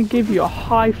 I'm gonna give you a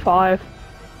high five.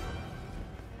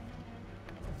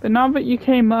 But now that you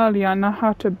came early, I know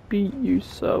how to beat you,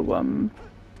 so,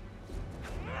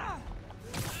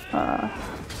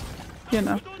 you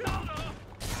know.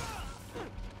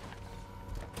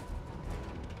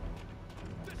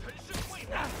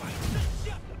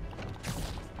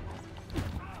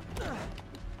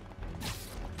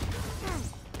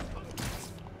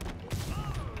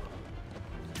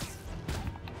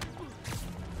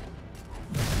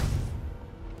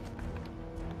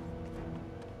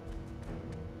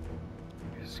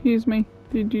 Excuse me,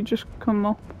 did you just come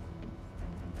up?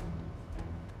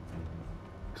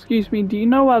 Excuse me, do you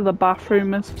know where the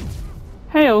bathroom is?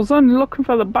 Hey, I was only looking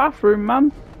for the bathroom,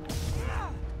 man.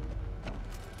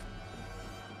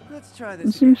 Let's try It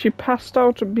this seems again. she passed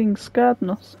out of being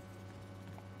scaredness.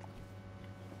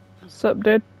 What's up,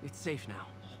 dude? It's safe now.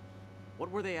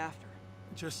 What were they after?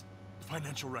 Just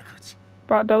financial records.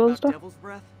 Brat Devil About stuff? Devil's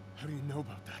Breath? How do you know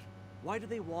about that? Why do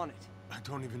they want it? I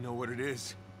don't even know what it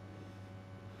is.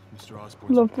 Mr.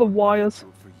 Osborn's Love the been wires. through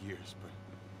it for years, but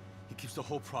he keeps the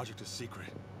whole project a secret.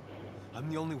 I'm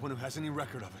the only one who has any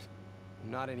record of it.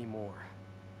 Not anymore.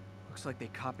 Looks like they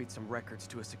copied some records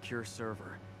to a secure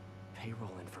server.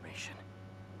 Payroll information.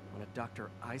 On a Dr.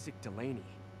 Isaac Delaney.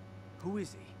 Who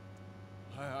is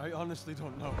he? I honestly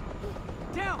don't know.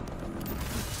 Down!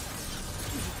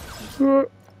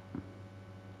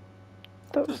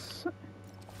 That was...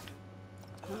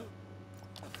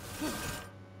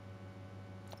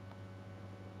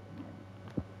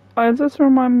 Does this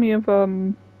remind me of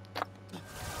a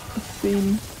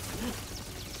scene?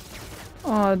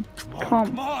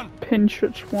 Can't pinch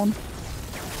which one.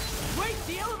 Wait,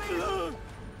 the elevator!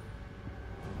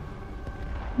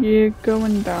 You're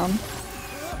going down.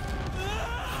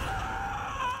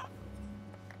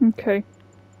 Okay.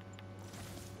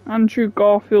 Andrew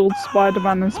Garfield's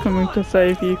Spider-Man is coming to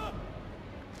save you.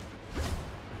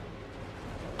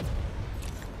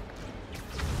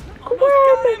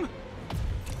 Gwen!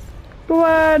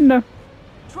 Gwen!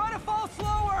 Try to fall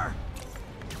slower!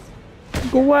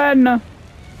 Gwen! Gotcha.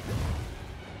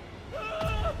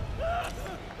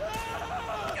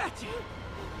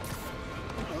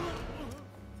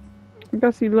 I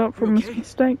guess he learned from his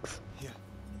mistakes. Yeah.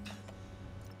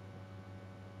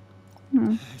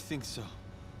 Hmm. I think so.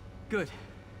 Good.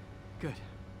 Good.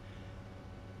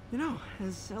 You know,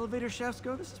 as elevator shafts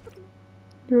go, this is pretty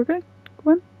You okay?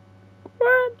 Gwen?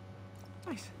 Gwen!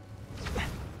 nice.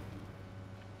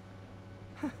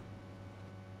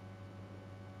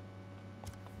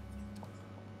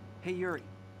 Hey, Yuri.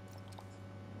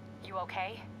 You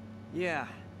okay? Yeah,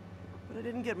 but I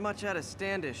didn't get much out of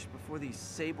Standish before these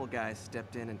Sable guys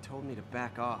stepped in and told me to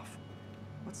back off.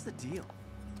 What's the deal?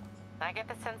 I get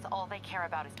the sense all they care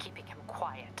about is keeping him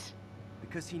quiet.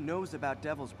 Because he knows about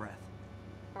Devil's Breath.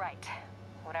 Right.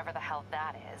 Whatever the hell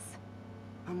that is.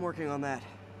 I'm working on that.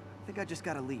 I think I just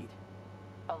got a lead.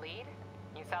 A lead?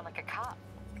 You sound like a cop.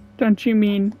 Don't you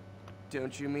mean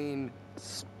Don't you mean...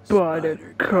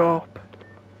 Spider Cop?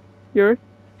 Yuri?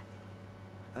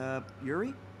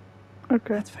 Yuri?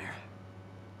 Okay. That's fair.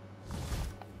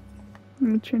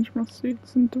 Let me change my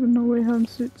suits into the No Way Home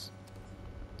suits.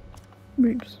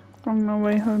 Oops, wrong No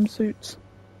Way Home suits.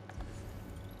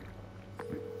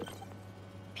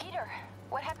 Peter,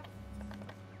 what happened?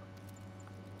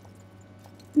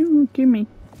 Ooh, gimme.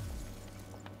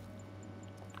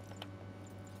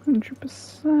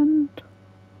 100%.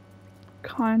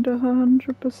 Kinda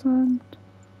 100%.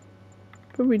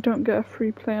 But we don't get a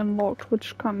free play unlocked, which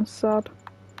is kinda sad.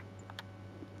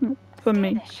 For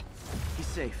me. He's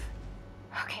safe.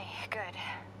 Okay, good.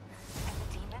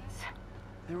 And the demons?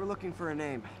 They were looking for a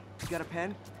name. You got a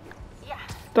pen? Yeah.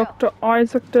 Dr.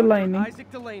 Isaac Delaney.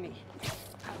 Isaac Delaney.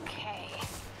 Okay.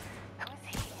 Who is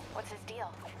he? What's his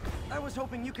deal? I was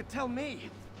hoping you could tell me.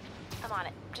 I'm on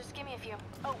it. Just give me a few.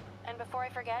 Oh, and before I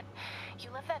forget,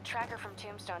 you left that tracker from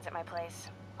Tombstones at my place.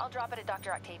 I'll drop it at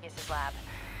Dr. Octavius's lab.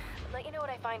 Let you know what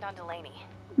I find on Delaney.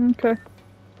 Okay.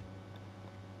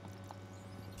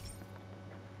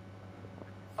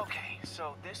 Okay,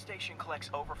 so this station collects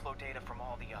overflow data from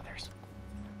all the others.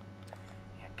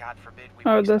 Yeah, God forbid we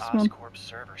waste this one. Oscorp's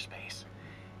server space.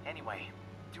 Anyway,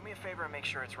 do me a favor and make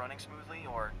sure it's running smoothly,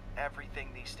 or everything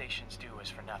these stations do is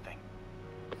for nothing.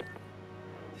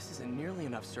 This isn't nearly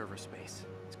enough server space.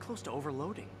 It's close to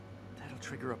overloading. That'll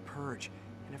trigger a purge,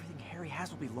 and everything Harry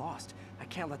has will be lost. I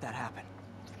can't let that happen.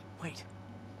 Wait.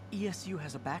 ESU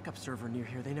has a backup server near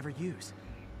here they never use.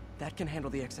 That can handle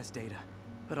the excess data.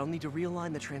 But I'll need to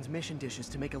realign the transmission dishes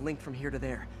to make a link from here to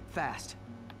there. Fast.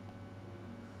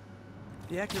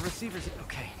 The active receivers...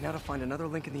 Okay, now to find another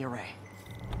link in the array.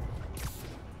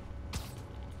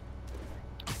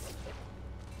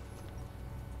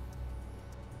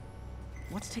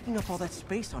 What's taking up all that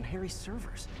space on Harry's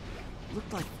servers?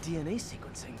 Looked like DNA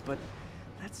sequencing, but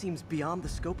that seems beyond the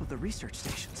scope of the research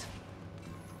stations.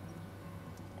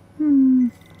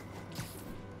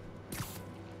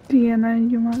 DNA,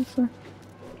 you might say.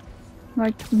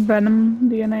 Like Venom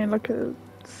DNA, like a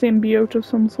symbiote of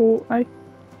some sort, eh?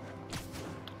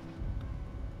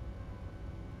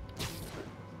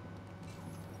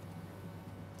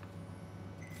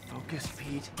 Focus,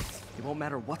 Pete. It won't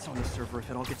matter what's on the server if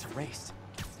it all gets erased.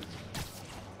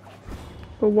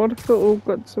 But what if it all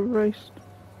gets erased?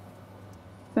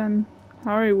 Then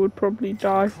Harry would probably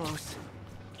die. Close.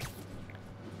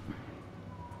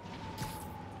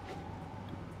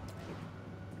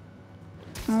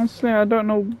 Honestly, I don't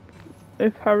know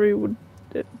if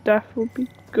death would be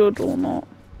good or not.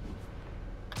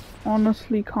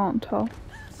 Honestly, can't tell.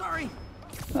 Sorry.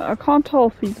 I can't tell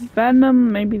if he's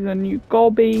Venom, maybe the new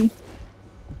Gobby.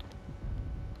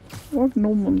 What if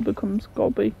Norman becomes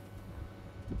Gobby?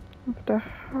 After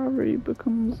Harry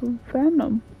becomes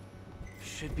Venom.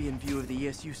 Should be in view of the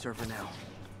ESU server now.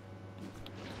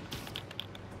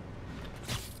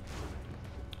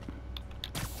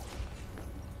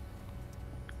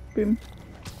 Boom.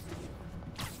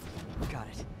 Got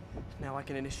it. Now I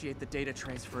can initiate the data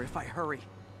transfer if I hurry.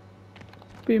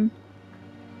 Boom.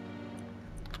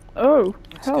 Oh,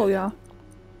 Looks hell good. yeah.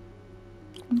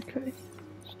 Okay,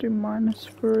 let's do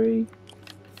 -3.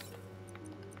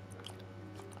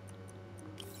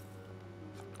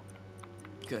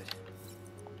 Good.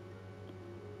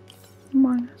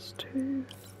 -2.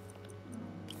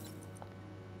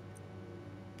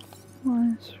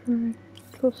 -3.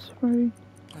 +3.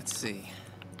 Let's see.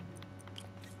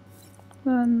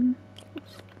 Then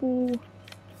 +4.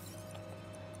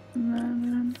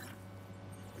 And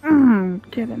then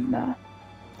get in there.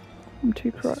 I'm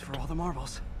too This is correct. for all the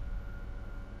marbles.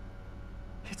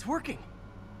 It's working.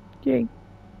 Yay.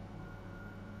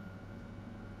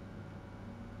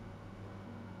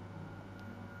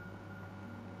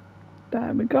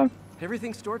 There we go.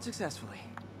 Everything stored successfully.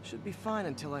 Should be fine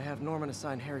until I have Norman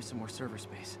assign Harry some more server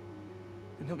space.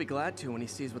 And he'll be glad to when he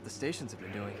sees what the stations have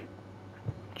been doing.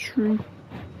 True.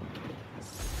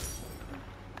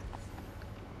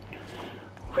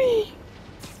 Whee!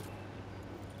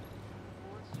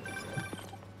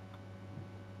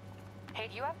 Hey,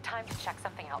 do you have time to check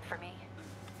something out for me?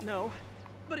 No,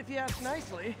 but if you ask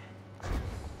nicely.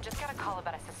 Just got a call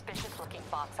about a suspicious-looking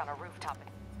box on a rooftop.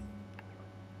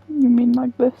 You mean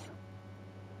like this?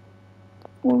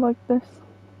 Or like this?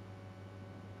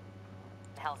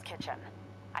 Hell's Kitchen.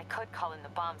 I could call in the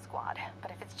bomb squad,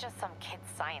 but if it's just some kid's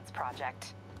science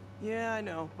project... Yeah, I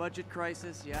know. Budget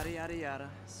crisis, yada yada yada.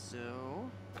 So...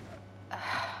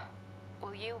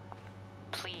 will you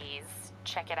please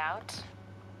check it out?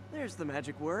 There's the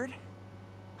magic word.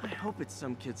 I hope it's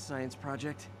some kid's science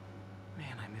project.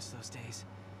 Man, I miss those days.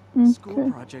 Okay.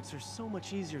 School projects are so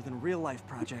much easier than real-life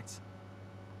projects.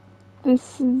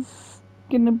 This is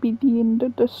gonna be the end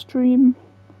of the stream.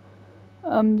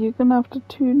 You're gonna have to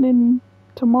tune in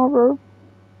tomorrow.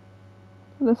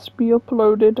 This be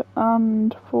uploaded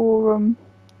and for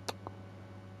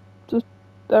just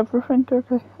everything.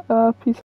 Okay. Peace.